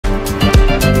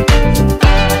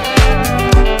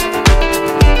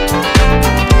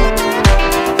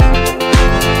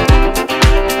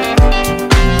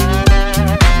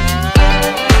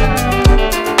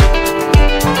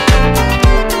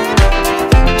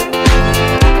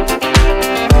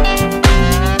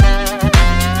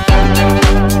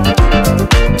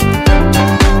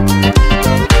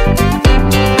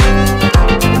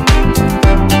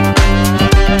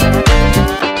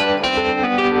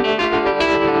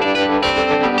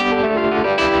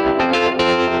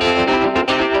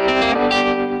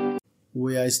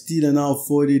are still in our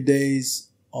 40 days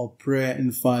of prayer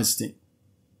and fasting.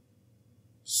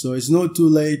 So it's not too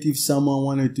late if someone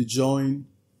wanted to join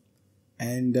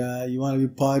and you want to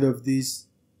be part of this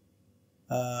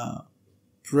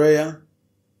prayer.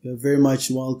 You're very much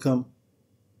welcome.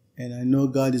 And I know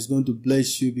God is going to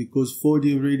bless you because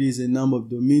 40 really is a number of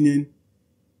dominion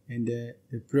and a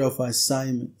prayer of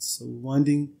assignment. So we're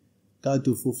wanting God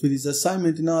to fulfill His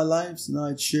assignment in our lives, in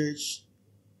our church,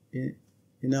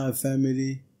 in our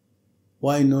family.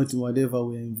 Why not in whatever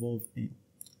we're involved in?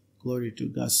 Glory to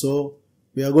God. So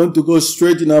we are going to go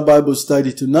straight in our Bible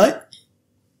study tonight.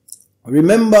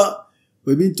 Remember,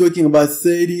 we've been talking about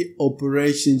 30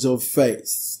 operations of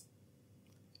faith.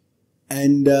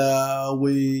 And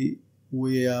we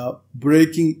are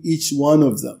breaking each one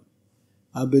of them.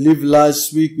 I believe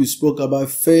last week we spoke about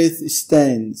faith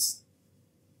stands.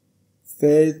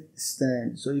 Faith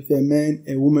stands. So if you're a man,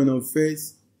 a woman of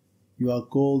faith, you are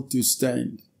called to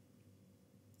stand.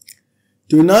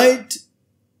 Tonight,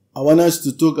 I want us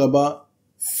to talk about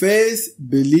faith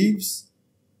believes,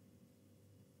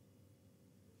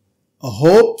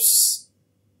 hopes,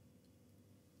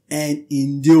 and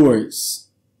endures.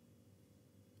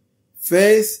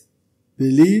 Faith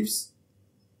believes,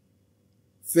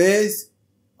 faith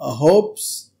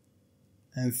hopes,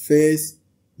 and faith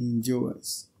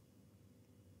endures.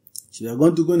 So we are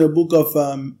going to go in the book of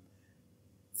 1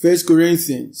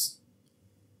 Corinthians.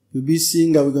 We'll be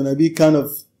seeing that we're going to be kind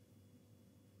of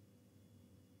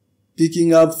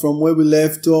picking up from where we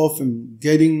left off and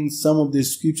getting some of the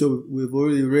scripture we've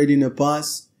already read in the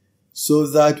past so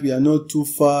that we are not too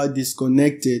far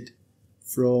disconnected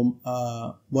from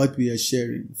what we are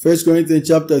sharing. 1 Corinthians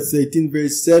chapter 13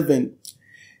 verse 7.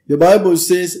 The Bible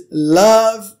says,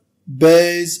 love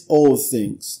bears all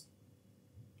things.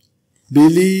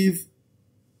 Believes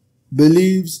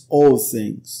all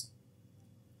things.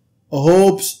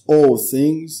 Hopes all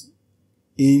things.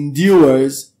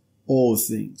 Endures all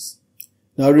things.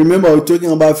 Now remember, we're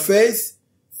talking about faith.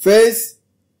 Faith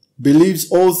believes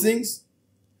all things,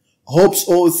 hopes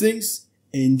all things,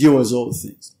 endures all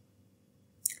things.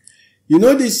 You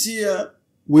know, this year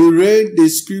we read the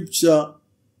scripture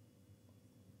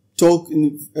talk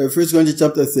in 1 Corinthians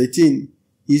chapter 13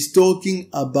 is talking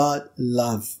about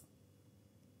love.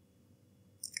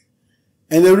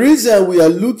 And the reason we are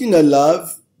looking at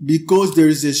love because there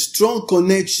is a strong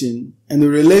connection and a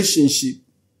relationship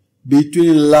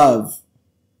between love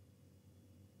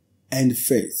and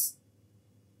faith.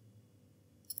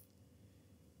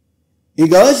 In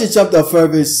Galatians chapter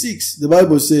 5 verse 6, the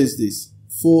Bible says this,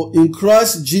 for in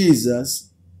Christ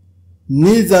Jesus,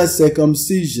 neither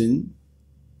circumcision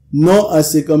nor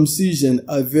uncircumcision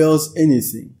avails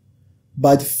anything,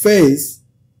 but faith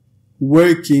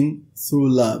working through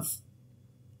love.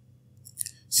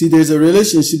 See, there's a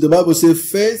relationship. The Bible says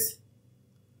faith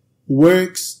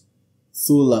works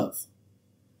through love.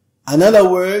 Another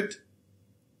word,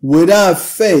 without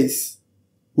faith,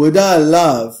 without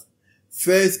love,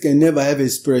 faith can never have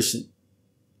expression.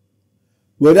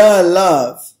 Without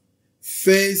love,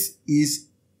 faith is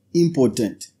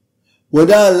impotent.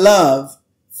 Without love,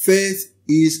 faith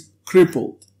is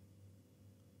crippled.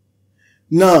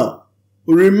 Now,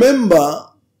 remember,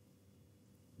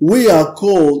 we are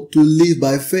called to live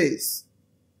by faith.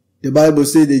 The Bible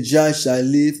says the just shall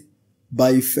live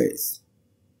by faith.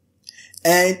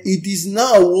 And it is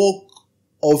now a walk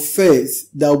of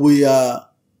faith that we are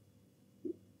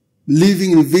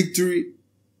living in victory,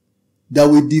 that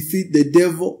we defeat the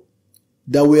devil,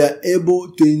 that we are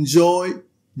able to enjoy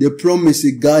the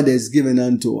promises God has given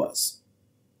unto us.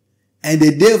 And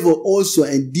the devil also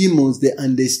and demons, they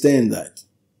understand that.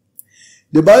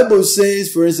 The Bible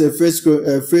says, for instance,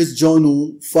 1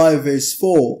 John 5 verse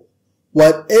 4,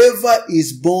 whatever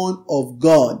is born of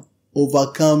God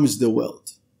overcomes the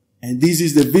world. And this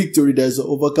is the victory that has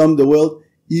overcome the world,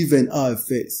 even our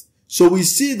faith. So we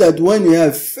see that when you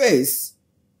have faith,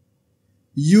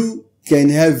 you can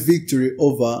have victory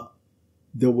over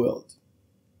the world.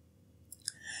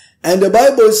 And the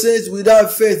Bible says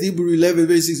without faith, Hebrews 11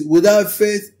 verse 6, without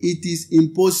faith it is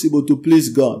impossible to please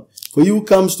God. For he who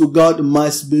comes to God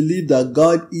must believe that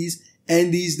God is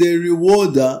and is the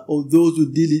rewarder of those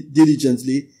who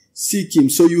diligently seek him.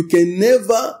 So you can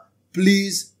never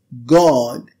please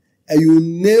God and you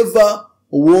never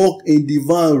walk in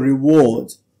divine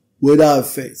reward without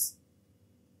faith.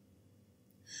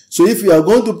 So if we are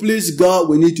going to please God,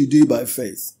 we need to do it by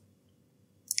faith.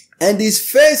 And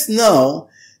this faith now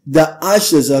that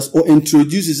ushers us or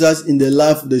introduces us in the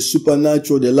life of the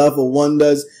supernatural, the life of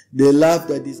wonders, the life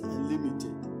that is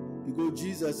unlimited. Because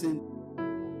Jesus said,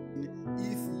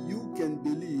 if you can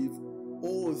believe,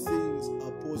 all things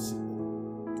are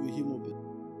possible. to him who believes.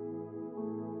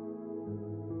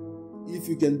 If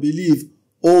you can believe,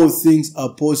 all things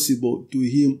are possible to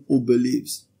him who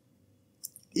believes.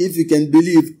 If you can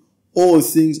believe, all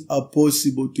things are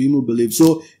possible to him who believes.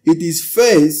 So it is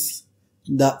faith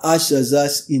that ushers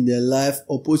us in the life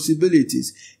of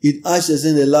possibilities. It ushers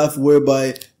in a life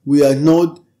whereby we are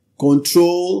not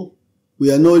controlled,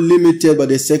 we are not limited by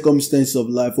the circumstances of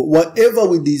life. Whatever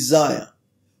we desire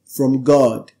from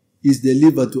God is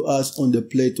delivered to us on the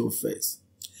plate of faith.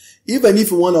 Even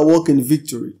if we want to walk in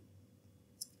victory,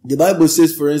 the Bible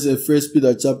says, for instance, 1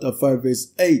 Peter chapter 5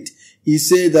 verse 8, he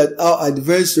said that our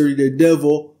adversary, the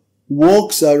devil,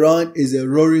 walks around as a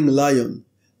roaring lion.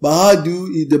 But how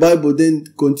do the Bible then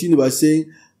continue by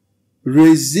saying,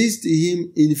 resist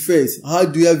him in faith? How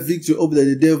do you have victory over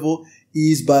the devil?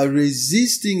 Is by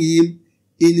resisting him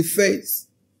in faith.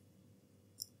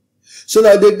 So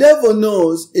that the devil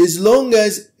knows, as long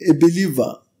as a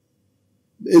believer,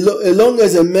 as long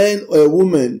as a man or a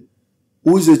woman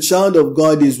who is a child of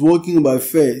God is walking by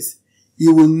faith, he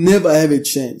will never have a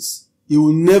chance. He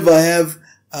will never have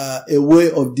a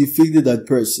way of defeating that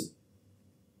person.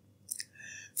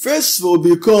 First of all,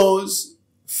 because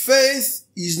faith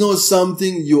is not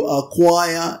something you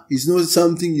acquire, it's not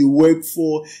something you work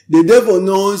for. The devil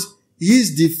knows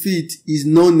his defeat is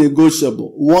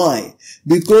non-negotiable. Why?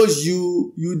 Because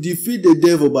you defeat the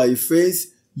devil by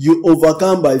faith, you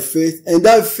overcome by faith, and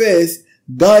that faith,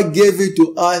 God gave it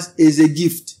to us as a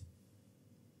gift.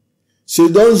 So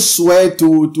you don't swear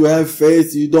to have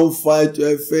faith, you don't fight to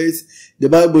have faith. The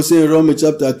Bible says in Romans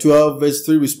chapter 12 verse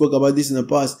 3, we spoke about this in the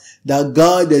past, that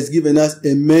God has given us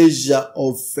a measure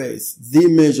of faith, the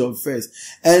measure of faith.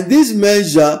 And this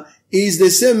measure is the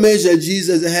same measure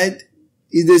Jesus had,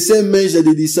 is the same measure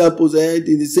the disciples had,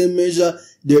 is the same measure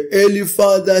the early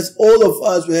fathers, all of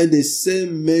us, we had the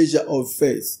same measure of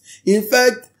faith. In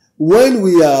fact, when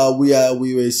we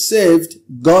were saved,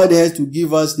 God has to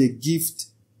give us the gift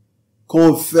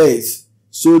called faith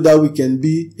so that we can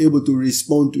be able to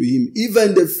respond to him.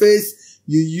 Even the faith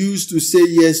you used to say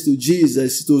yes to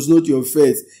Jesus, it was not your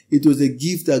faith. It was a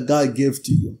gift that God gave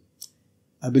to you.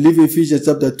 I believe in Ephesians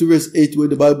chapter 2 verse 8 where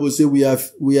the Bible says we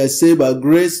are saved by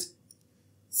grace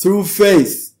through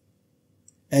faith.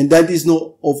 And that is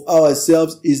not of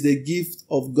ourselves, is the gift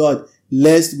of God,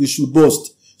 lest we should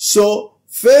boast. So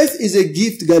faith is a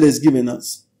gift God has given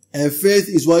us. And faith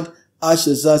is what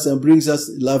ushers us and brings us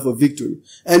a life of victory.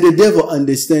 And the devil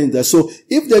understands that. So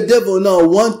if the devil now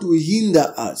want to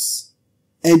hinder us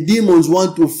and demons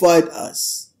want to fight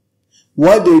us,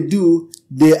 what they do,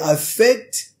 they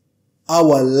affect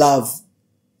our love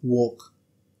walk.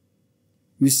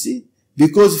 You see?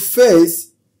 Because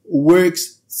faith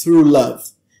works through love.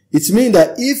 It means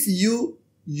that if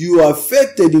you are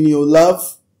affected in your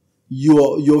love,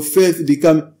 your faith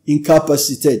becomes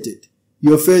incapacitated.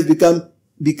 Your faith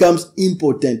becomes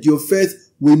impotent. Your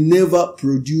faith will never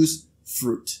produce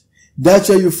fruit. That's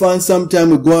why you find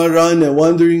sometimes we go around and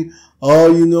wondering,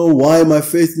 why my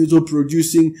faith is not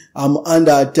producing? I'm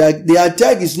under attack. The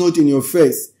attack is not in your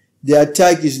faith. The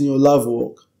attack is in your love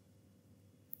walk.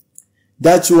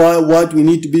 That's why what we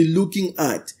need to be looking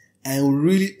at and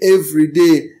really every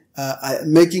day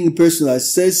making personal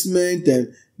assessment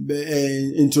and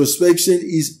introspection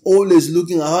is always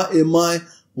looking at how am I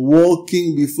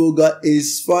walking before God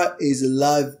as far as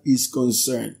love is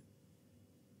concerned.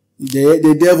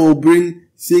 The devil will bring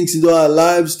things into our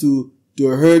lives to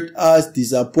hurt us,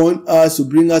 disappoint us, to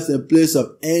bring us in a place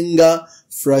of anger,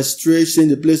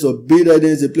 frustration, a place of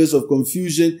bitterness, a place of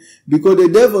confusion, because the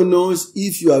devil knows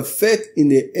if you are faith in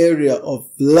the area of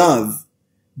love,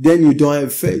 then you don't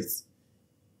have faith.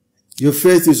 Your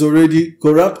faith is already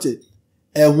corrupted.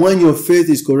 And when your faith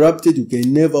is corrupted, you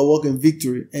can never walk in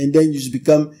victory. And then you just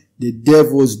become the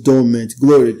devil's doormat.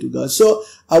 Glory to God. So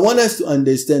I want us to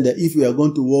understand that if we are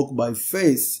going to walk by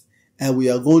faith and we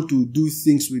are going to do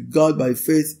things with God by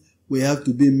faith, we have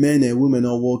to be men and women who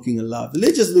are walking in love.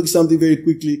 Let's just look something very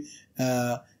quickly,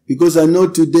 because I know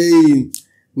today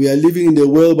we are living in the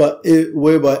world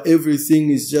whereby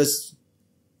everything is just,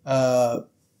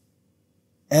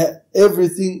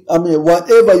 everything,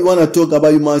 whatever you want to talk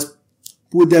about, you must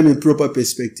put them in proper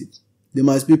perspective. They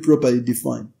must be properly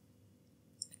defined.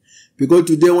 Because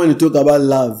today when you talk about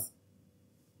love,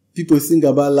 people think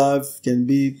about love can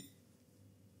be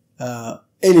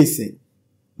anything.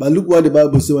 But look what the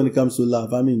Bible says when it comes to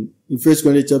love. In 1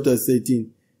 Corinthians chapter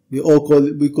 13,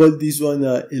 we call this one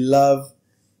a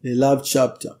love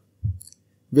chapter.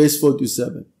 Verse 4 to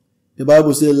 7. The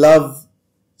Bible says love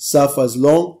suffers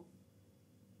long.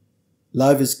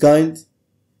 Love is kind.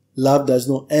 Love does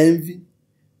not envy.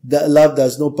 That love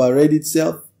does not parade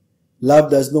itself.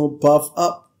 Love does not puff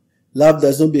up. Love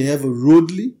does not behave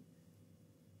rudely.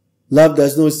 Love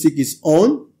does not seek its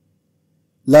own.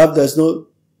 Love does not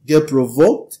get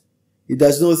provoked. It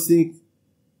does not think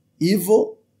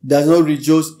evil, does not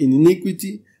rejoice in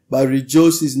iniquity, but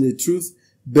rejoices in the truth,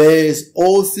 bears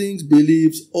all things,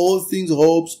 believes all things,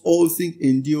 hopes all things,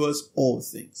 endures all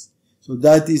things. So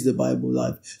that is the Bible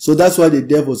life. So that's why the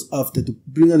devil's after, to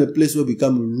bring on a place where we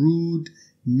become rude,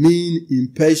 mean,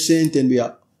 impatient, and we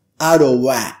are out of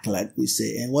whack, like we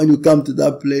say. And when you come to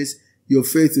that place, your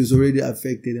faith is already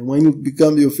affected. And when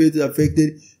your faith is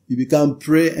affected, you become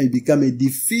prey and you become a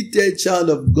defeated child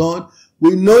of God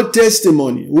with no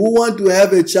testimony. Who want to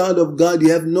have a child of God?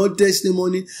 You have no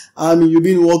testimony. I mean, you've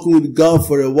been walking with God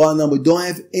for a while now, but don't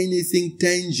have anything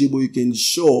tangible you can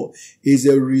show. It's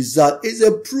a result. It's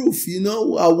a proof. You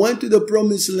know, I went to the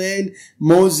promised land.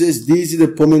 Moses, these are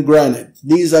the pomegranate.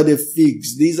 These are the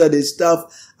figs. These are the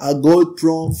stuff I got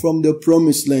from the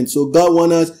promised land. So God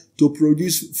wants us to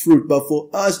produce fruit. But for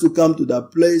us to come to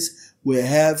that place, we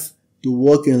have to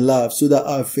walk in love so that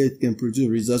our faith can produce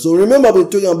results. So remember, we're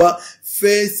talking about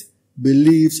faith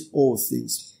believes all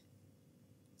things.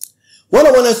 What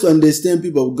I want us to understand,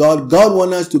 people of God, God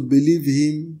wants us to believe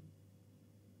Him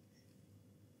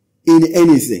in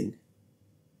anything.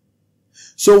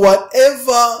 So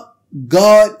whatever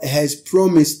God has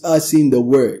promised us in the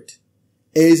Word,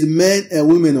 as men and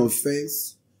women of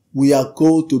faith, we are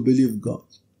called to believe God.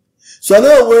 So in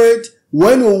other words,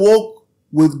 when we walk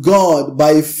with God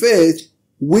by faith,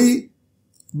 with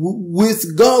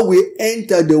God we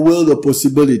enter the world of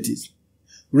possibilities.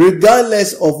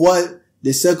 Regardless of what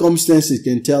the circumstances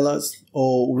can tell us,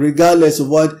 or regardless of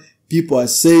what people are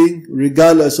saying,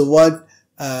 regardless of what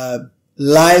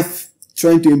life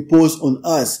trying to impose on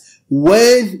us,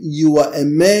 when you are a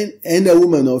man and a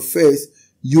woman of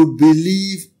faith, you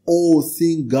believe all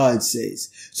things God says.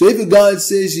 So if God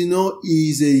says, you know, He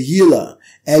is a healer,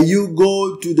 and you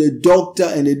go to the doctor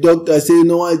and the doctor says, you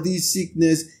know what, this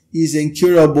sickness is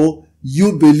incurable,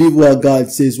 you believe what God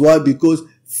says. Why? Because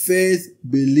faith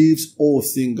believes all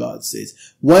things God says.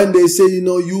 When they say, you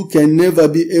know, you can never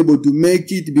be able to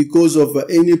make it because of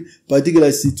any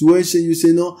particular situation, you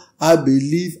say, no, I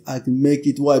believe I can make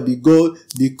it. Why?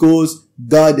 Because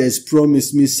God has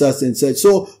promised me such and such.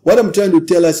 So what I'm trying to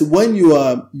tell us, when you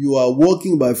are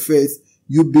walking by faith,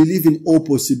 you believe in all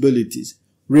possibilities.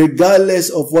 Regardless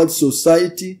of what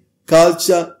society,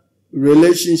 culture,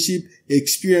 relationship,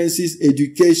 experiences,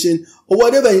 education, or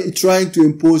whatever it's trying to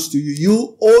impose to you,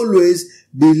 you always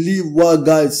believe what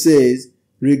God says,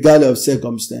 regardless of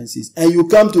circumstances. And you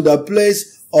come to the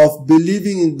place of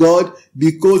believing in God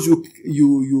because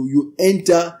you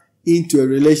enter into a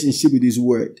relationship with His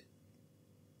Word.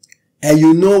 And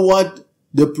you know what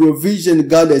the provision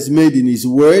God has made in His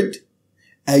Word,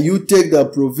 and you take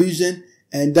that provision,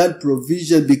 and that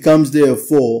provision becomes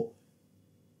therefore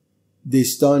the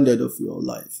standard of your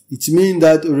life. It means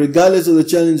that regardless of the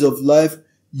challenge of life,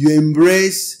 you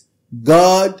embrace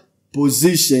God's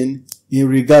position in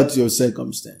regard to your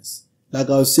circumstance. Like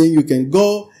I was saying, you can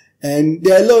go, and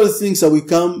there are a lot of things that will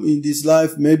come in this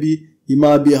life. Maybe it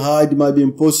might be hard, it might be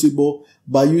impossible,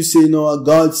 but you say, no,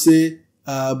 God say,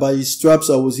 by His stripes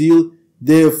I was healed.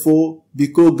 Therefore,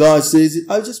 because God says it,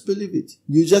 I just believe it.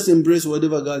 You just embrace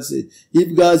whatever God says.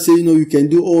 If God says, you know, you can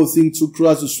do all things through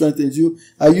Christ who strengthens you,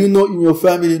 and you know in your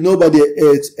family nobody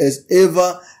has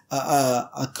ever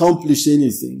accomplished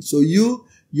anything. So you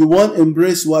won't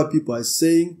embrace what people are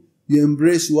saying. You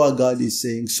embrace what God is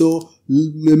saying. So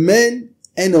the man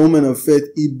and a woman of faith,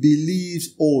 he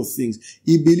believes all things.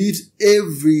 He believes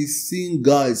everything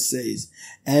God says.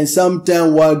 And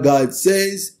sometimes what God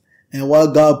says and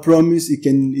what God promised,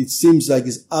 it seems like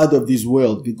it's out of this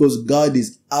world, because God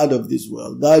is out of this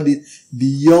world. God is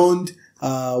beyond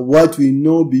what we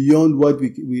know, beyond what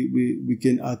we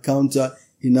can encounter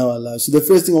in our lives. So the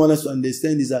first thing I want us to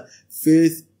understand is that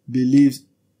faith believes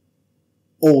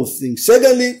all things.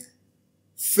 Secondly,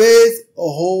 faith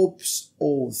hopes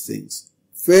all things.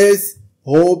 Faith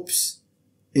hopes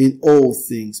in all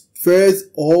things.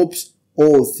 Faith hopes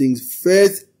all things.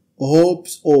 Faith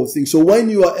hopes all things. So when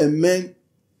you are a man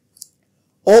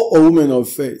or a woman of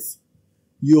faith,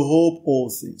 you hope all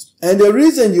things. And the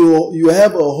reason you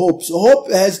have a hope, so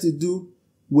hope has to do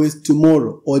with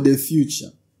tomorrow or the future.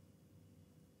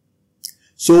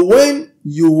 So when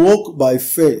you walk by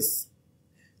faith,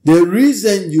 the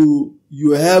reason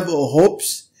you have a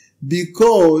hopes,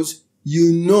 because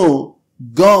you know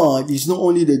God is not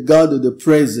only the God of the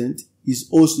present, He's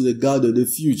also the God of the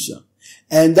future.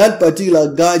 And that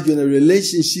particular God you're in a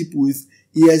relationship with,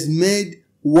 He has made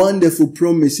wonderful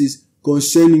promises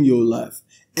concerning your life.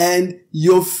 And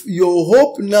your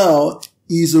hope now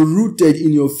is rooted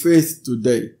in your faith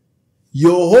today.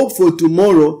 Your hope for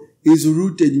tomorrow is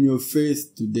rooted in your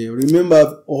faith today.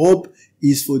 Remember, hope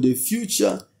is for the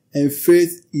future and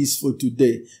faith is for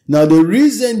today. Now, the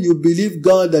reason you believe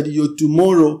God that your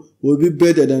tomorrow will be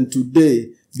better than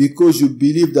today, because you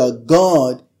believe that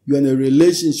God you're in a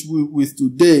relationship with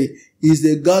today is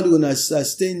the God who will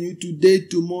sustain you today,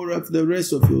 tomorrow, for the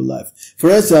rest of your life.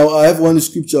 For instance, I have one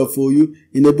scripture for you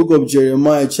in the book of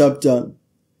Jeremiah chapter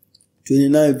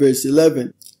 29 verse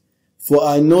 11. For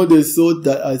I know the thought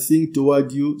that I think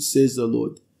toward you, says the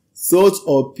Lord. Thoughts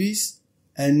of peace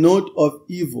and not of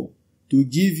evil, to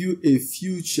give you a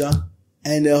future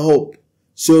and a hope.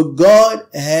 So God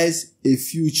has a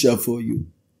future for you.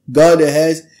 God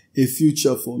has a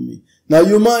future for me. Now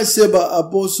you might say, but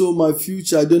Apostle, my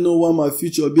future, I don't know what my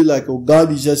future will be like. Oh,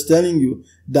 God is just telling you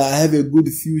that I have a good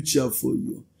future for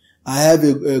you. I have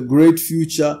a great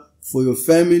future for your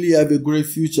family. I have a great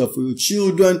future for your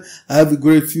children. I have a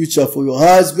great future for your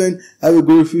husband. I have a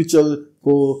great future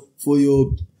for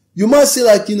your, you might say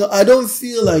like, I don't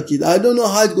feel like it. I don't know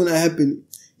how it's going to happen.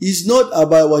 It's not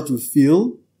about what you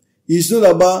feel. It's not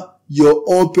about your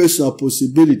own personal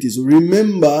possibilities.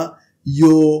 Remember,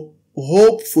 your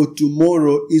hope for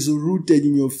tomorrow is rooted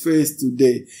in your faith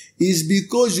today. It's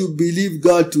because you believe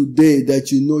God today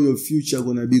that you know your future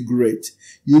going to be great.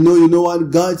 You know what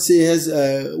God says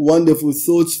has wonderful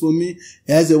thoughts for me.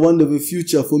 He has a wonderful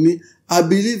future for me. I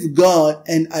believe God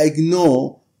and I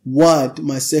ignore what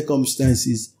my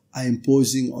circumstances are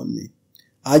imposing on me.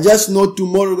 I just know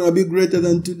tomorrow going to be greater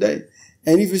than today.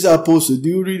 And if you say, Apostle, do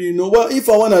you really know? Well, if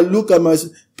I want to look at my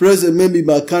present, maybe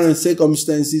my current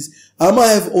circumstances, I might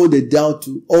have all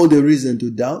the reason to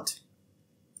doubt.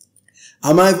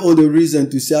 I might have all the reason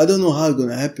to say, I don't know how it's going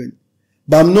to happen.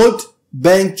 But I'm not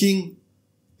banking.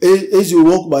 As you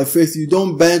walk by faith, you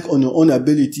don't bank on your own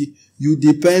ability. You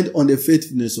depend on the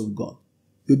faithfulness of God.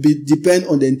 You depend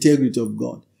on the integrity of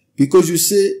God. Because you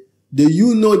say, the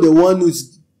one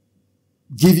who's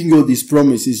giving you these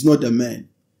promises, not a man.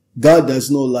 God does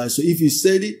not lie. So if he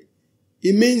said it,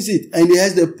 he means it. And he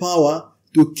has the power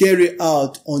to carry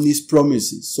out on his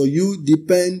promises. So you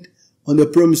depend on the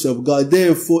promise of God.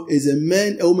 Therefore, as a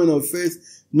man, a woman of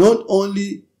faith, not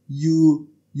only you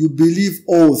believe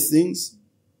all things,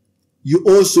 you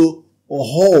also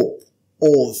hope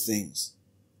all things.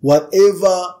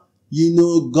 Whatever,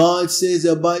 God says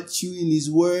about you in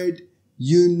his word,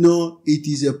 it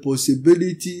is a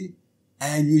possibility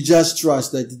and you just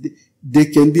trust that there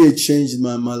can be a change in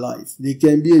my life. There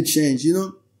can be a change,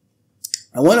 And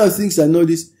one of the things I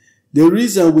noticed, the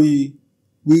reason we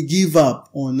give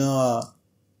up on our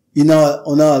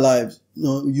lives,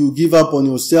 you give up on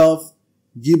yourself,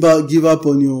 give up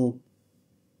on your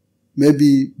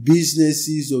maybe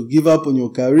businesses, or give up on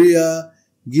your career,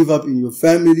 give up in your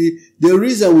family. The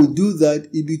reason we do that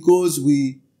is because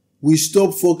we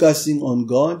stop focusing on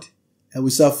God and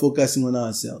we start focusing on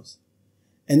ourselves.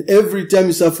 And every time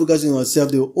you start focusing on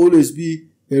yourself, there will always be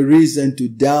a reason to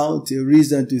doubt, a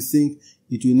reason to think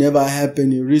it will never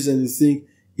happen, a reason to think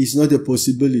it's not a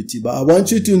possibility. But I want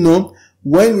you to know,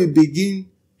 when we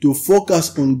begin to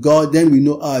focus on God, then we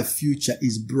know our future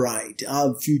is bright.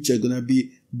 Our future is going to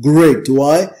be great.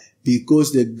 Why?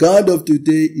 Because the God of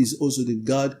today is also the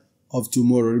God of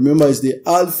tomorrow. Remember, it's the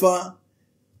Alpha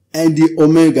and the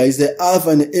Omega. It's the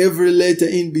Alpha, and every letter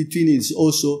in between is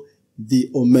also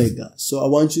the Omega. So I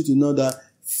want you to know that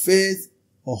faith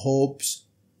hopes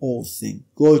all things.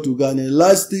 Go to God. And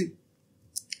lastly,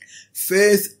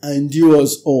 faith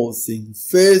endures all things.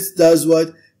 Faith does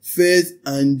what? Faith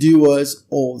endures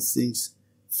all things.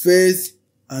 Faith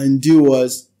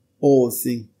endures all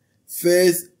things.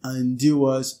 Faith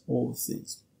endures all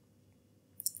things.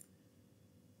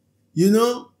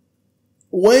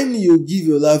 When you give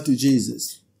your life to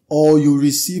Jesus, or you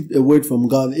received a word from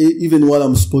God, even while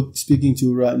I'm speaking to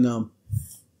you right now,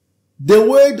 the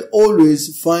word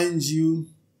always finds you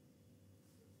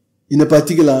in a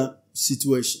particular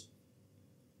situation.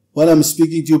 While I'm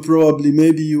speaking to you, probably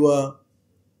maybe you are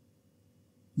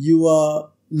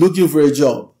looking for a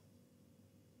job.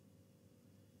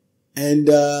 And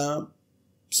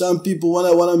some people,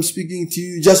 while I'm speaking to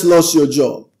you, just lost your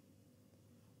job.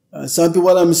 Some people,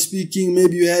 while I'm speaking,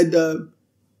 maybe you had a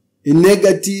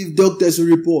negative doctor's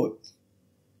report.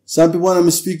 Some people, when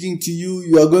I'm speaking to you,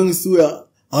 you are going through a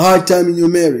hard time in your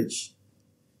marriage.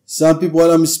 Some people,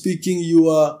 while I'm speaking, you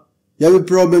have a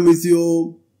problem with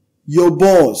your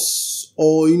boss,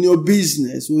 or in your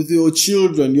business, with your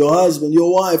children, your husband,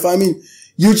 your wife.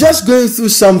 You're just going through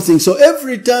something. So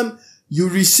every time you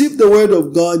receive the word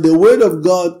of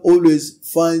God always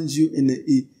finds you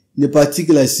in a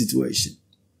particular situation.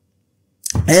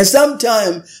 And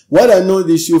sometimes what I know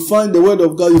is you find the word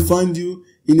of God, you find you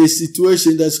in a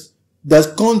situation that's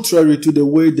contrary to the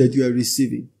word that you are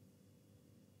receiving.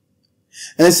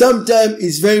 And sometimes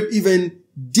it's very even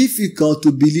difficult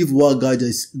to believe what God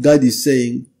is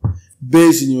saying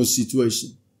based on your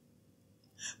situation.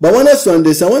 But I want us to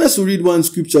understand, I want us to read one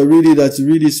scripture really that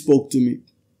really spoke to me.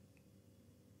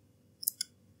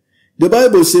 The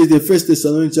Bible says in 1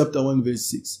 Thessalonians chapter 1 verse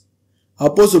 6.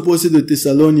 Apostle Paul said to the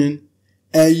Thessalonians,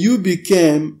 and you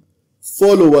became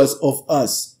followers of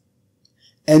us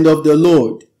and of the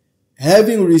Lord,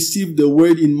 having received the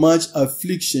word in much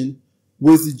affliction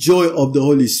with joy of the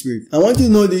Holy Spirit. I want you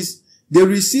to know this. They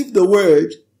received the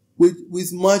word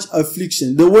with much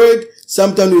affliction. The word,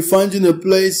 sometimes we find you in a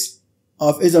place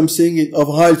of, as I'm saying it, of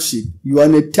hardship. You are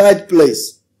in a tight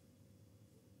place.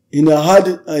 In a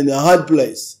hard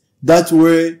place. That's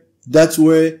where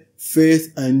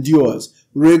faith endures.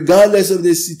 Regardless of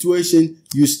the situation,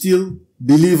 you still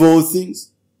believe all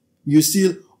things. You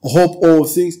still hope all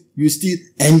things. You still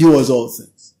endure all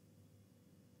things.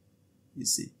 You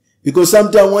see. Because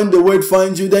sometimes when the word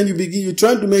finds you, then you're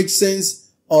trying to make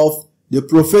sense of the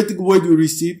prophetic word you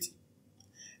received,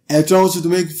 and trying also to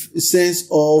make sense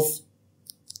of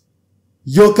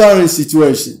your current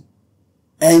situation.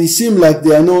 And it seems like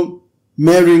they are not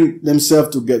marrying themselves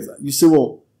together. You say,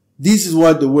 well, this is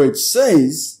what the word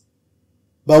says,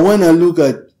 but when I look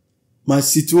at my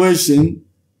situation,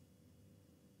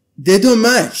 they don't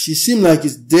match. It seems like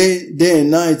it's day and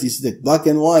night. It's like black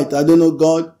and white. I don't know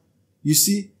God. You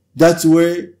see, that's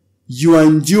where you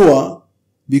endure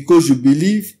because you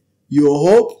believe, you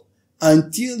hope,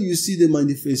 until you see the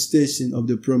manifestation of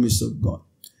the promise of God.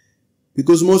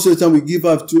 Because most of the time we give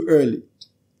up too early.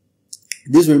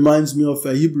 This reminds me of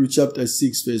Hebrew chapter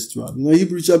 6 verse 12. You know,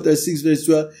 Hebrew chapter 6 verse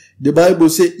 12, the Bible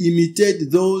says, imitate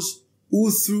those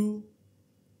who through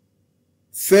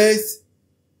faith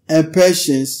and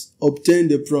patience obtain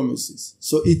the promises.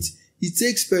 So it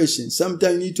takes patience.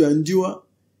 Sometimes you need to endure.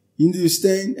 You need to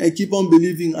stand and keep on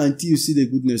believing until you see the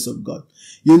goodness of God.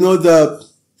 You know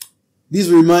this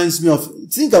reminds me of,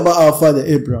 think about our father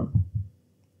Abraham.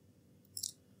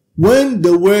 When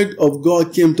the word of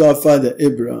God came to our father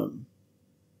Abraham,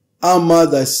 our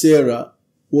mother Sarah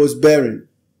was barren.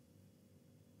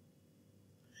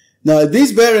 Now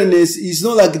this barrenness is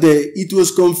not like it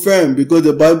was confirmed because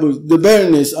the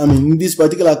barrenness, in this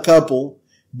particular couple,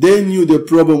 they knew the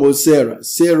problem was Sarah.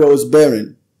 Sarah was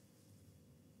barren.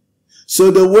 So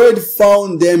the word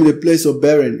found them in the place of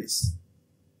barrenness.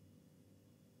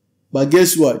 But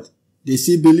guess what? They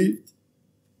still believed,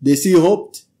 they still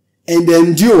hoped, and they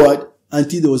endured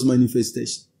until there was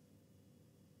manifestation.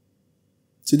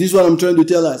 So this is what I'm trying to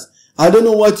tell us. I don't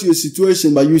know what your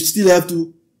situation, but you still have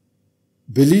to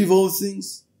believe all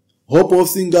things, hope all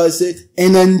things God said,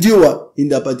 and endure in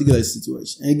that particular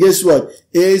situation. And guess what?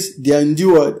 As they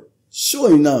endured,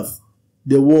 sure enough,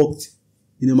 they walked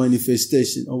in the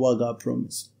manifestation of what God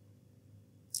promised.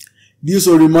 This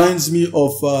also reminds me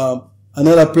of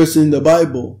another person in the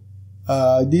Bible.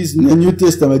 This in the New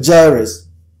Testament, Jairus.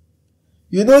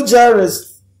 You know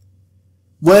Jairus,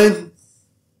 when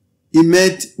he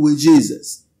met with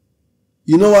Jesus,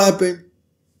 you know what happened?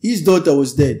 His daughter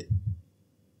was dead.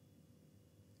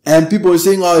 And people were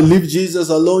saying, oh, leave Jesus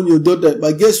alone, your daughter.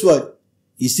 But guess what?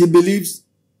 He still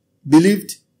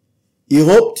believed, he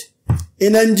hoped,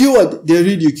 and endured the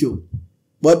ridicule.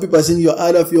 What people are saying, you're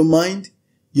out of your mind,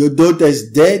 your daughter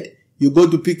is dead, you go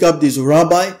to pick up this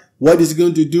rabbi, what is he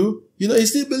going to do? You know, he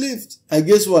still believed. And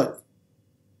guess what?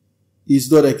 His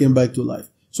daughter came back to life.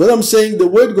 So what I'm saying, the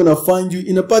word going to find you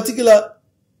in a particular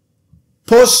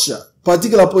posture,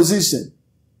 particular position.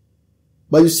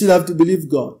 But you still have to believe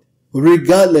God,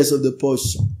 regardless of the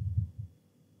posture.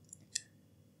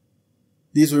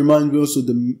 This reminds me also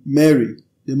of Mary,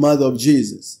 the mother of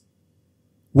Jesus.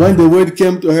 When the word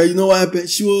came to her, you know what happened?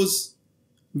 She was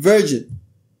virgin,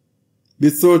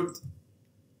 betrothed,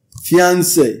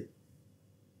 fiancé.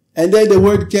 And then the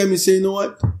word came and said, you know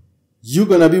what? You're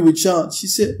going to be with child. She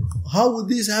said, how would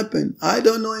this happen? I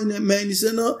don't know any man. He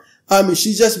said, no.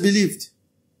 She just believed.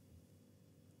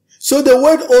 So the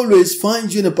word always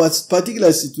finds you in a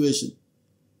particular situation,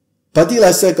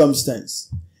 particular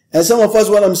circumstance. And some of us,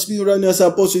 what I'm speaking right now as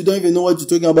an apostle, you don't even know what you're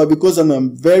talking about because I'm in a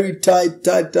very tight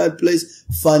place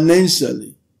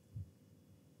financially.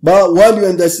 But while you're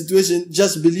in that situation,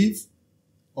 just believe,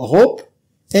 hope,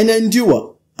 and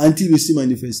endure until you see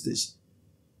manifestation.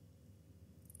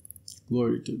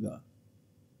 Glory to God.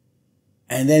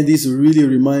 And then this really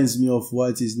reminds me of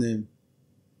what his name?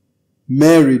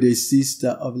 Mary, the sister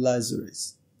of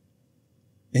Lazarus.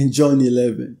 In John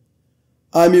 11.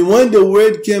 When the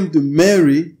word came to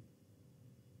Mary,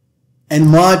 and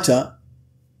Martha,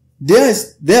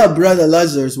 their brother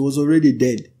Lazarus was already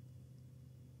dead.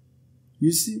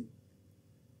 You see?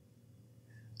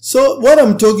 So what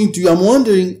I'm talking to you,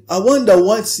 I wonder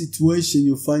what situation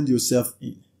you find yourself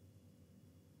in.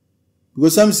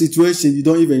 Because some situation you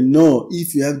don't even know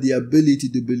if you have the ability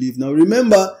to believe. Now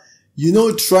remember,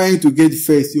 trying to get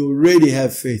faith, you already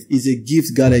have faith. It's a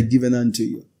gift God has given unto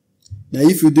you. Now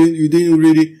if you didn't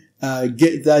really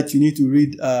get that, you need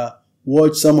to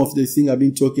watch some of the things I've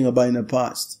been talking about in the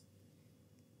past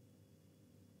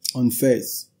on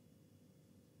faith.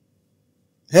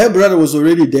 Her brother was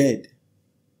already dead.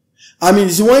 I mean,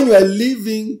 it's when you are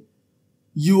living,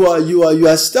 you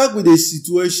are stuck with a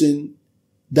situation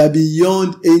that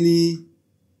beyond any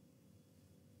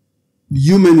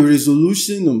human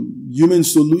resolution or human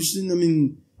solution. I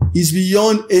mean, it's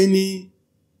beyond any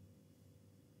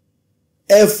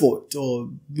effort or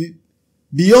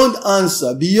beyond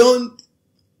answer, beyond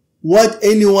what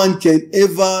anyone can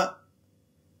ever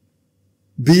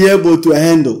be able to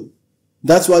handle.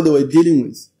 That's what they were dealing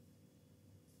with.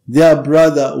 Their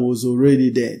brother was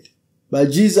already dead.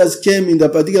 But Jesus came in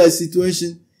that particular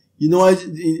situation. You know what?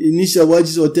 Initially, what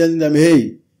Jesus was telling them,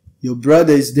 hey, your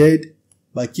brother is dead,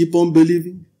 but keep on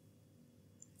believing,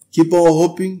 keep on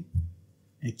hoping,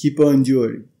 and keep on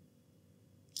enduring.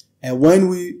 And when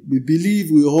we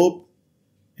believe, we hope,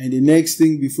 and the next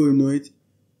thing, before you know it,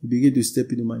 we begin to step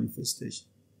into manifestation.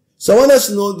 So I want us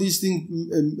to know this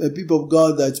thing, people of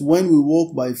God, that when we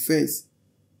walk by faith,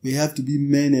 we have to be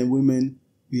men and women.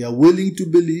 We are willing to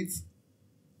believe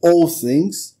all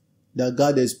things that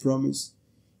God has promised.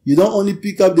 You don't only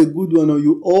pick up the good one, or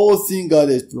you all think God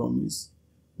has promised.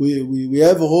 We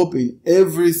have hope in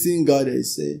everything God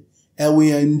has said, and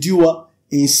we endure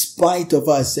in spite of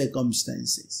our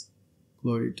circumstances.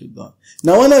 Glory to God.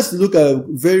 Now I want us to look at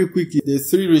very quickly the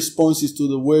 3 responses to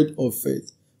the word of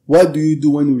faith. What do you do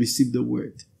when you receive the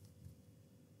word?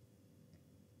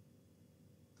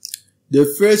 The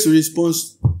first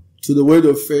response to the word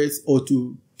of faith, or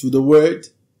to the word,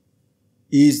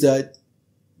 is that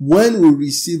when we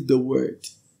receive the word,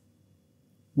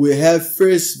 we have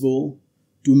first of all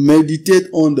to meditate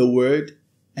on the word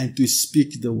and to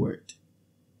speak the word.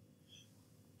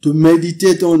 To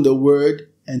meditate on the word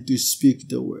and to speak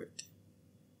the word.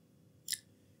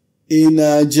 In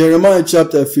Jeremiah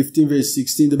chapter 15 verse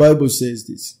 16, the Bible says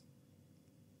this: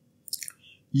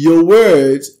 your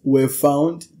words were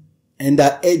found, and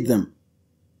I ate them.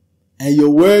 And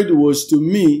your word was to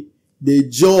me the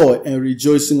joy and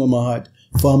rejoicing of my heart.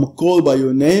 For I'm called by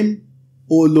your name,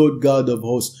 O Lord God of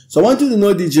hosts. So I want you to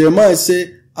know that Jeremiah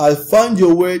said, I found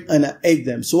your word and I ate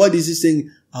them. So what is he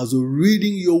saying? I was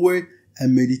reading your word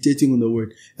and meditating on the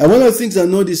word. And one of the things I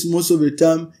notice most of the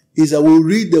time is that we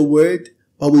read the word,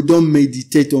 but we don't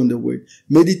meditate on the word.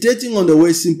 Meditating on the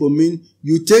word simply means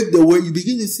you take the word, you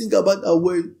begin to think about a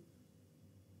word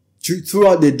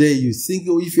throughout the day. You think,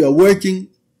 if you are working.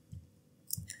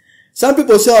 Some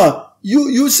people say,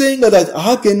 you saying that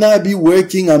how can I be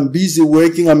working, I'm busy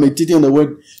working, I'm meditating on the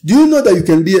word. Do you know that you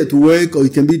can be at work or you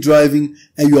can be driving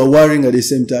and you are worrying at the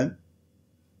same time?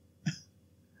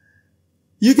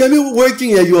 You can be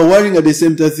working and you are worrying at the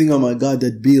same time, thinking, oh my God,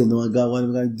 that bill, oh my God, what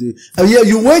am I going to do? And yeah,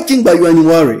 you're working, but you are in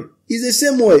worry. It's the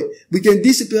same way. We can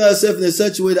discipline ourselves in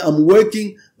such a way that I'm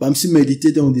working, but I'm still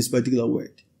meditating on this particular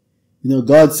word.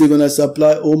 God's still going to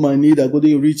supply all my need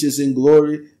according to riches and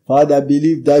glory. Father, I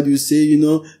believe that you say,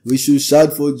 we should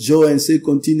shout for joy and say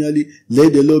continually,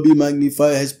 let the Lord be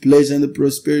magnified, has pleasure in the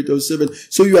prosperity of servant.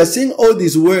 So you are saying all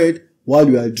this word while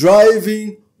you are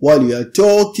driving, while you are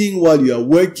talking, while you are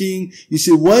working. You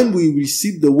see, when we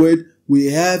receive the word, we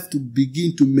have to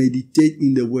begin to meditate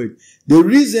in the word. The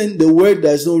reason the word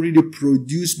does not really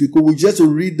produce, because we just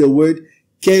read the word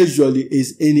casually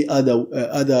as any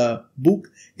other book,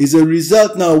 is a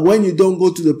result. Now, when you don't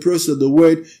go to the process of the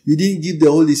word, you didn't give the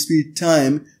Holy Spirit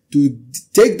time to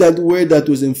take that word that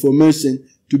was information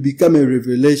to become a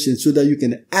revelation so that you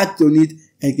can act on it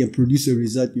and can produce a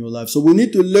result in your life. So we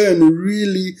need to learn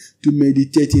really to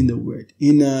meditate in the word.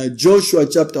 In Joshua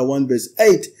chapter 1 verse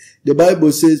 8, the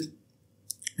Bible says,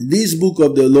 this book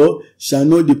of the law shall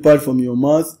not depart from your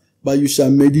mouth, but you shall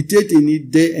meditate in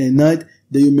it day and night,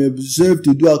 that you may observe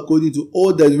to do according to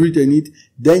all that is written in it.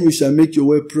 Then you shall make your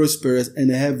way prosperous and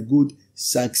have good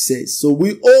success. So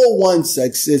we all want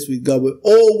success with God. We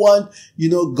all want,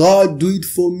 God do it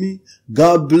for me.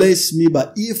 God bless me.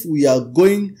 But if we are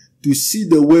going to see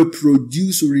the word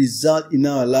produce result in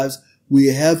our lives, we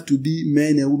have to be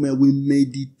men and women. We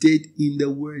meditate in the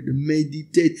word.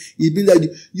 Meditate. It means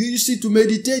that you see, to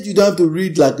meditate, you don't have to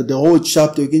read like the whole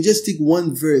chapter. You can just take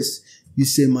one verse. You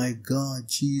say, my God,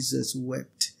 Jesus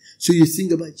wept. So you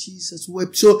think about Jesus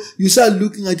wept. So you start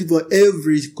looking at it for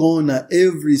every corner,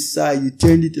 every side. You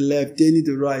turn it to left, turn it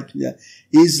to right. Yeah.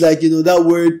 It's like, that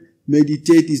word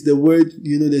meditate is the word,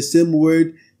 the same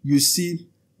word you see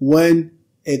when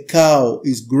a cow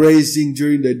is grazing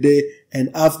during the day, and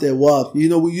after a while, we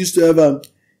used to have a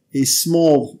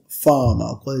small farm,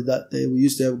 I'll call it that. We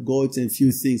used to have goats and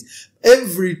few things.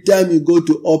 Every time you go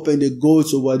to open the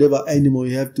goats or whatever animal,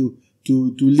 you have to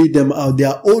lead them out. They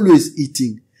are always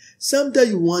eating. Sometimes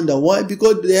you wonder why,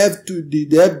 because they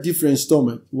have different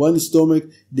stomach. One stomach,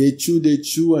 they chew,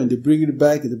 and they bring it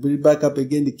back, and they bring it back up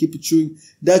again, they keep chewing.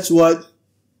 That's what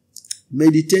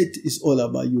meditate is all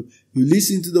about. You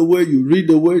listen to the word, you read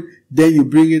the word, then you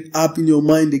bring it up in your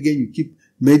mind again, you keep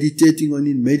meditating on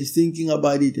it, thinking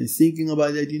about it and thinking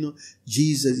about it.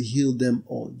 Jesus healed them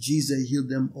all. Jesus healed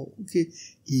them all. Okay.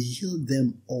 He healed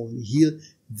them all. He healed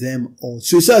them all.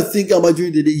 So you start thinking about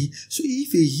during the day. So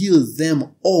if he heals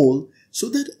them all, so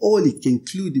that all it can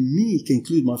include me, it can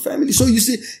include my family. So you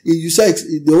see,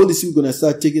 the Holy Spirit is going to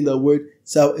start taking that word,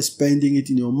 start expanding it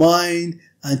in your mind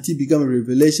until it becomes a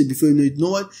revelation. Before you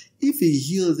know what? If he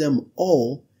heals them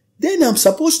all, then I'm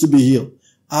supposed to be healed.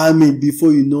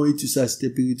 Before you know it, you start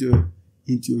stepping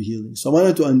into your healing. So I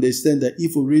wanted to understand that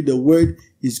if we read the word,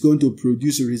 it's going to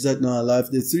produce a result in our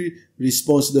life. The three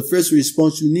responses. The first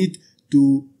response, you need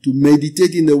to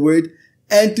meditate in the word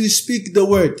and to speak the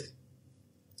word.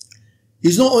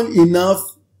 It's not only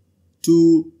enough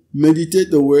to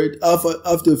meditate the word.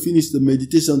 After you finish the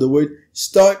meditation on the word,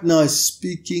 start now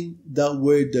speaking that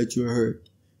word that you heard.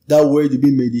 That word you've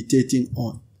been meditating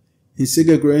on. In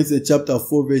 2 Corinthians chapter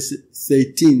 4 verse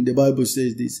 13, the Bible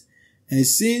says this. And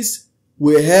since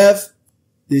we have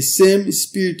the same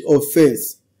spirit of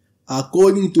faith,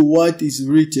 according to what is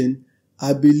written,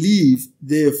 I believe,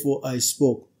 therefore I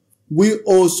spoke. We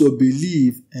also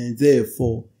believe and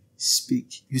therefore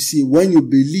speak. You see, when you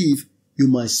believe, you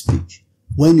must speak.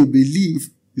 When you believe,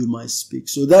 you must speak.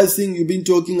 So that thing you've been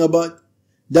talking about,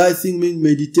 that thing you've been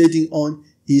meditating on,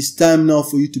 it's time now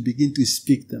for you to begin to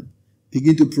speak them.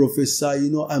 Begin to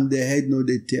prophesy, I'm the head, not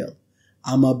the tail.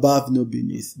 I'm above, not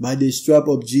beneath. By the stripe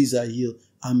of Jesus,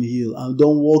 I'm healed. I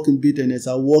don't walk in bitterness.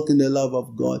 I walk in the love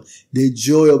of God. The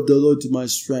joy of the Lord is my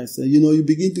strength. And you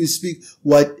begin to speak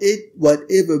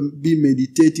whatever be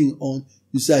meditating on,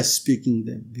 you start speaking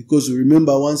them. Because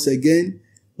remember once again,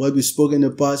 what we spoke in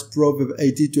the past, Proverbs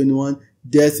 18:21,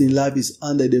 death in life is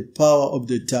under the power of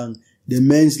the tongue. The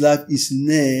man's life is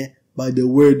near by the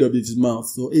word of his mouth.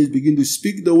 So he begin to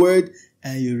speak the word,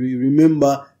 and you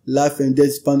remember life and death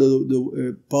is under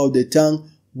the power of the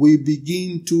tongue. We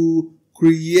begin to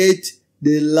create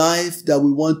the life that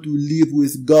we want to live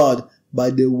with God by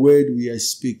the word we are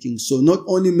speaking. So not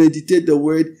only meditate the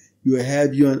word, you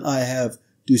and I have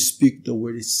to speak the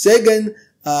word. Second,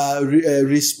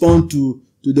 respond to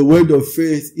the word of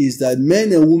faith is that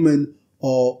men and women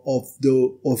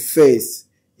of faith.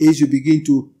 As you begin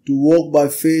to walk by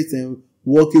faith and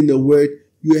walk in the word,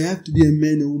 you have to be a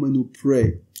man and woman who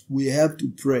pray. We have to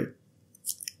pray.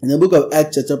 In the book of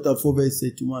Acts chapter 4 verse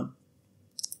 31,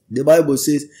 the Bible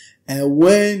says, and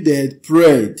when they had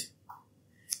prayed,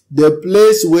 the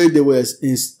place where they were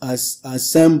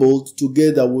assembled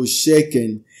together was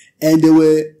shaken, and they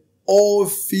were all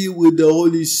filled with the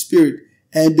Holy Spirit,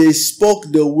 and they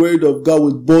spoke the word of God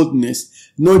with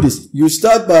boldness. Notice, you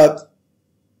start by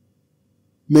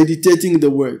meditating the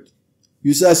word.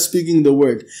 You start speaking the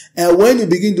word. And when you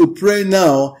begin to pray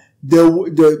now,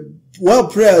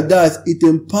 what prayer does, it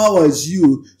empowers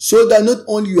you so that not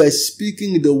only you are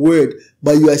speaking the word,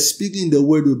 but you are speaking the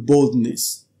word with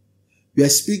boldness. You are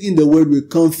speaking the word with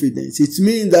confidence. It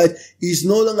means that it's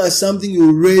no longer something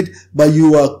you read, but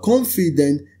you are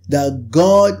confident that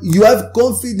God, you have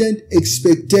confident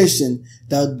expectation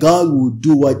that God will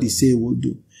do what he said he will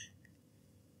do.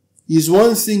 It's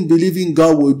one thing believing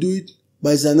God will do it,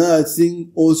 but it's another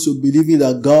thing also believing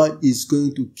that God is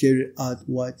going to carry out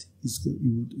what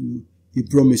he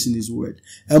promised in his word.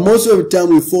 And most of the time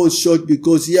we fall short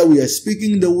because here we are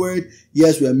speaking the word,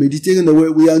 yes, we are meditating the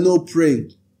word, we are not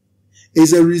praying.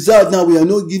 As a result, now we are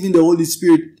not giving the Holy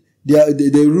Spirit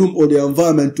the room or the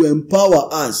environment to empower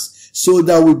us so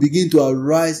that we begin to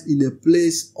arise in a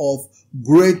place of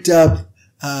greater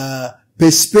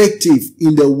perspective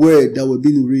in the word that we've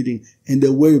been reading and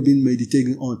the word we've been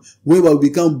meditating on, where we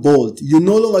become bold. You're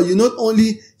not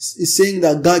only saying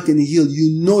that God can heal,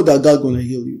 you know that God gonna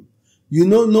heal you. You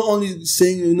know, not only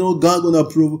saying,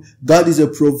 God is a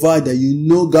provider, you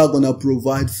know God gonna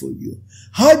provide for you.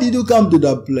 How did you come to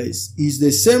that place? It's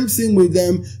the same thing with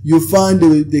them. You find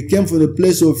they came from a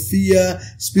place of fear,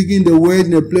 speaking the word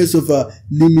in a place of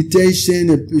limitation,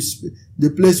 the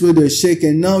place where they're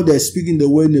shaken. Now they're speaking the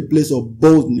word in a place of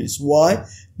boldness. Why?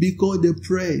 Because they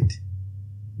prayed.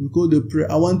 Because they pray.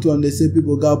 I want to understand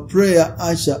people, God, prayer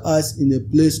usher us in a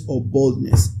place of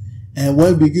boldness. And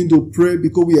when we begin to pray,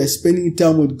 because we are spending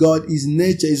time with God, His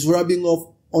nature is rubbing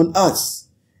off on us.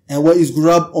 And when it's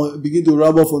begin to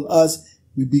rub off on us,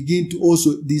 we begin to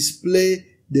also display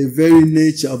the very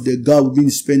nature of the God we've been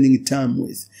spending time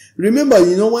with. Remember,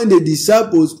 when the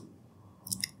disciples,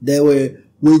 they were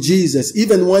with Jesus,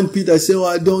 even when Peter said,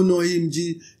 I don't know him,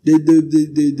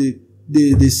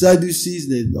 the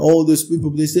Sadducees, all those people,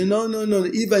 they say, no,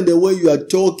 even the way you are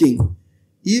talking,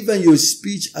 even your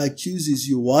speech accuses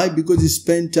you. Why? Because you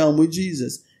spend time with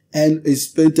Jesus. And you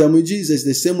spend time with Jesus.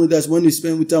 The same with us. When we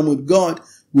spend time with God,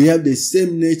 we have the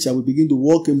same nature. We begin to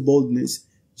walk in boldness,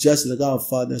 just like our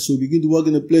Father. So we begin to walk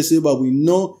in a place where we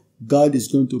know God is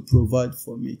going to provide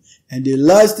for me. And the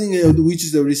last thing, which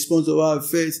is the response of our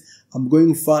faith, I'm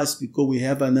going fast because we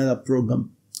have another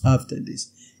program after this,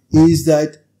 is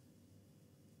that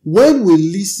when we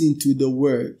listen to the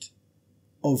word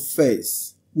of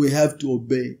faith, we have to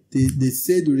obey. They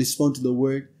say to respond to the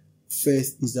word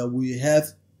faith is that we have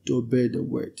to obey the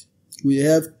word. We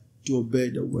have to obey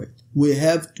the word. We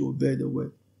have to obey the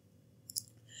word.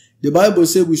 The Bible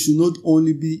says we should not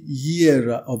only be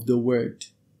hearer of the word,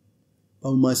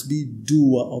 but we must be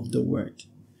doer of the word.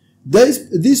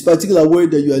 This particular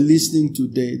word that you are listening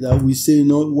today, that we say,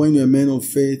 when you're a man of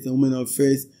faith, a woman of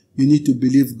faith, you need to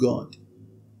believe God.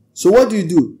 So what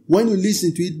do? When you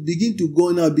listen to it, begin to go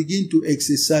now, begin to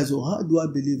exercise. Oh, how do I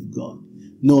believe God?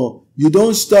 No, you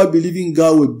don't start believing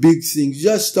God with big things. You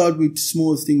just start with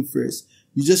small things first.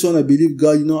 You just want to believe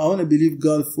God. I want to believe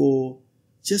God for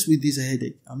just with this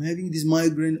headache. I'm having this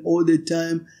migraine all the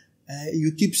time.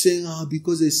 You keep saying,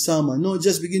 because it's summer. No,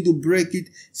 just begin to break it.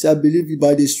 Say, I believe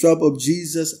by the strap of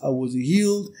Jesus, I was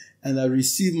healed and I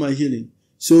received my healing.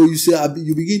 So you say,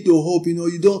 you begin to hope,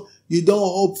 you don't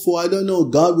hope for, I don't know,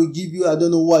 God will give you, I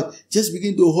don't know what. Just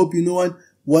begin to hope, what?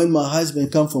 When my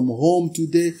husband comes from home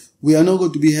today, we are not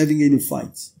going to be having any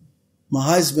fights. My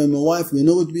husband, my wife, we're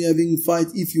not going to be having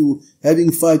fights. If you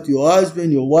having fight with your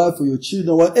husband, your wife, or your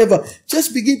children, whatever,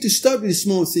 just begin to start with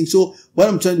small things. So what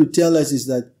I'm trying to tell us is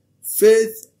that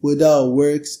faith without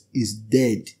works is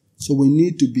dead. So we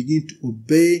need to begin to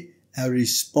obey and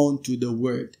respond to the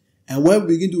word. And when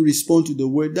we begin to respond to the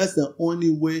word, that's the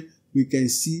only way we can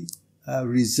see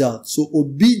results. So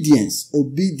obedience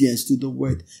to the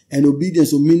word, and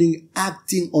obedience meaning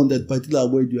acting on that particular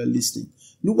word you are listening.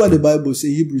 Look what the Bible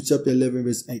says, Hebrews chapter 11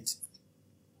 verse 8.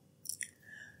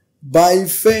 By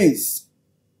faith,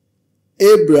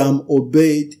 Abraham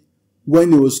obeyed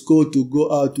when he was called to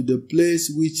go out to the place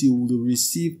which he would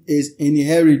receive as an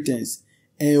inheritance,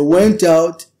 and he went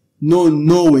out not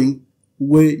knowing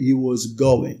where he was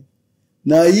going.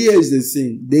 Now here is the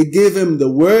thing. They gave him the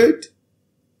word.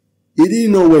 He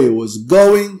didn't know where he was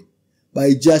going, but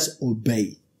he just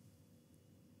obeyed.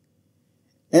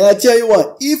 And I tell you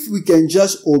what, if we can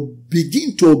just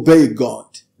begin to obey God,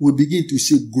 we begin to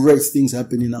see great things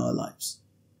happen in our lives.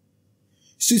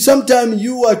 So sometimes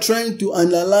you are trying to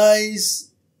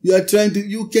analyze, you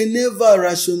can never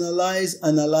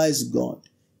analyze God.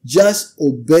 Just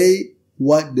obey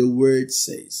what the word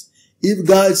says. If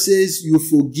God says you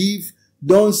forgive,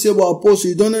 don't say, well,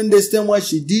 Apostle, you don't understand what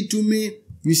she did to me.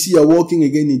 You see, you're walking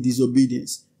again in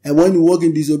disobedience. And when you walk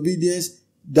in disobedience,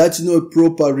 that's not a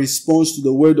proper response to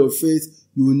the word of faith.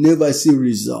 You will never see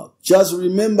result. Just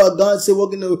remember, God said,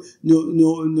 walking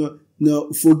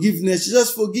no forgiveness.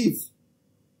 Just forgive.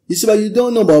 You say, but you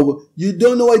don't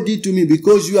know what he did to me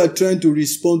because you are trying to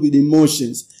respond with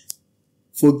emotions.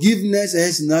 Forgiveness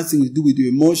has nothing to do with your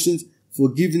emotions.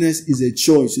 Forgiveness is a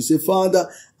choice. You say, Father,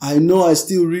 I know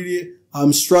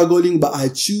I'm struggling, but I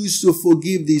choose to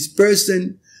forgive this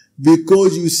person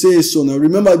because you say so. Now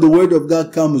remember, the word of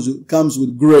God comes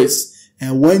with grace.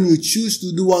 And when you choose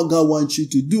to do what God wants you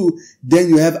to do, then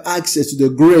you have access to the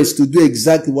grace to do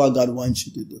exactly what God wants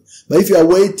you to do. But if you are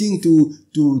waiting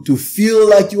to feel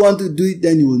like you want to do it,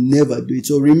 then you will never do it.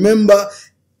 So remember,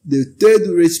 the third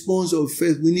response of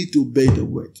faith, we need to obey the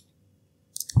word.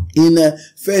 In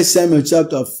 1 Samuel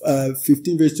chapter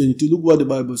 15 verse 22, look what the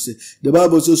Bible says. The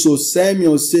Bible says, so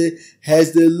Samuel said,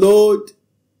 has the Lord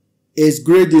as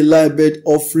great delight but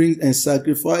offerings and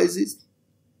sacrifices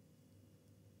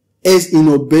as in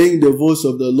obeying the voice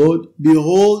of the Lord?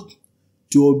 Behold,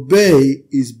 to obey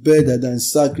is better than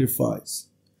sacrifice,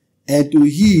 and to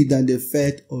heed than the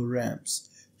fat of rams.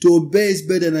 To obey is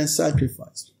better than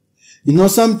sacrifice.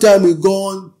 Sometimes we go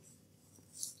on,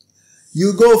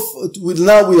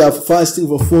 now we are fasting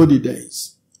for 40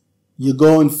 days. You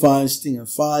go on fasting and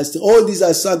fasting. All these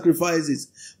are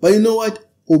sacrifices. But you know what?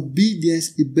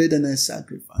 Obedience is better than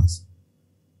sacrifice.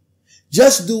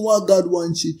 Just do what God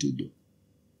wants you to do.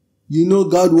 You know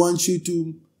God wants you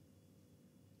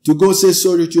to go say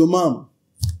sorry to your mom.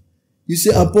 You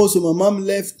say, Apostle, my mom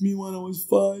left me when I was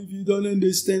 5. You don't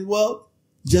understand. Well,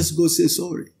 just go say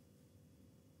sorry.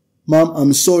 Mom,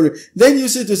 I'm sorry. Then you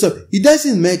say to yourself, it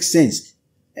doesn't make sense.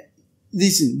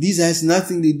 Listen, this has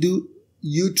nothing to do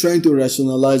you trying to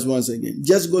rationalize once again.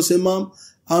 Just go say, Mom,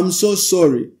 I'm so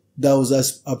sorry that I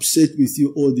was upset with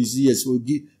you all these years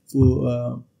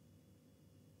for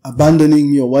abandoning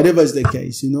me or whatever is the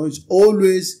case. You know, it's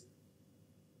always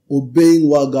obeying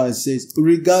what God says,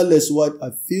 regardless what I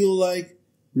feel like,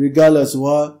 regardless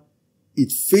what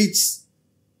it fits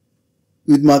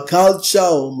with my culture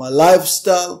or my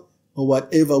lifestyle or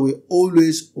whatever. We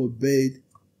always obeyed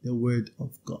the word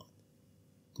of God.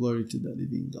 Glory to the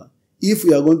living God. If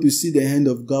we are going to see the hand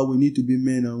of God, we need to be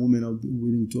men and women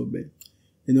willing to obey.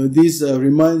 You know, this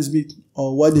reminds me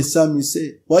of what the psalmist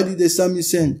said. What did the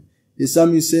psalmist say? The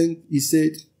psalmist sang, he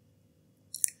said,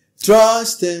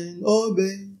 trust and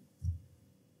obey.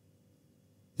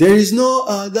 There is no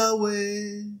other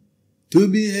way to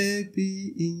be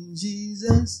happy in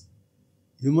Jesus.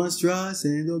 You must trust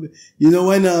and obey. You know,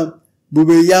 when we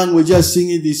were young, we just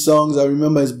singing these songs. I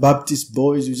remember as Baptist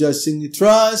boys, we just singing,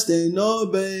 trust and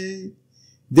obey.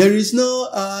 There is no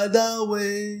other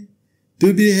way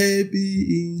to be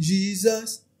happy in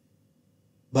Jesus,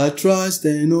 but trust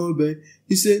and obey.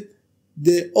 He said,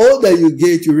 the older you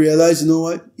get, you realize, you know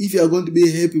what? If you are going to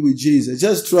be happy with Jesus,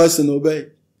 just trust and obey.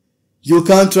 You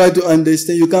can't try to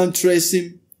understand. You can't trace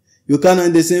him. You can't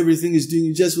understand everything he's doing.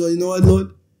 You just, well, you know what,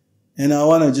 Lord? And I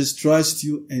want to just trust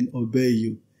you and obey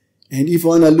you. And if I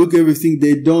want to look at everything,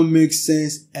 they don't make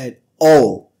sense at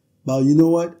all. But you know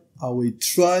what? I will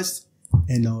trust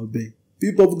and obey.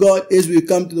 People of God, as we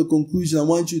come to the conclusion, I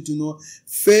want you to know,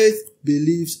 faith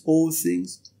believes all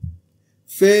things.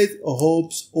 Faith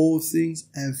hopes all things,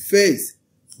 and faith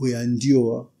will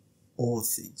endure all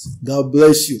things. God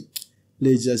bless you.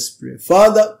 Let's just pray.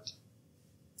 Father,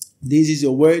 this is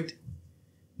your word.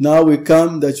 Now we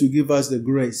come that you give us the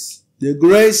grace. The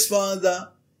grace,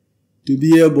 Father, to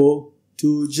be able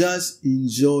to just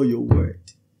enjoy your word.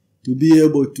 To be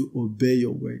able to obey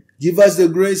your word. Give us the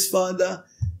grace, Father,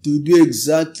 to do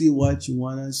exactly what you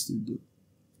want us to do.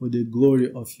 For the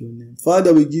glory of your name.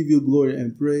 Father, we give you glory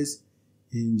and praise.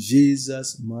 In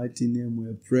Jesus' mighty name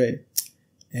we pray.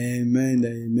 Amen.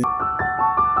 Amen.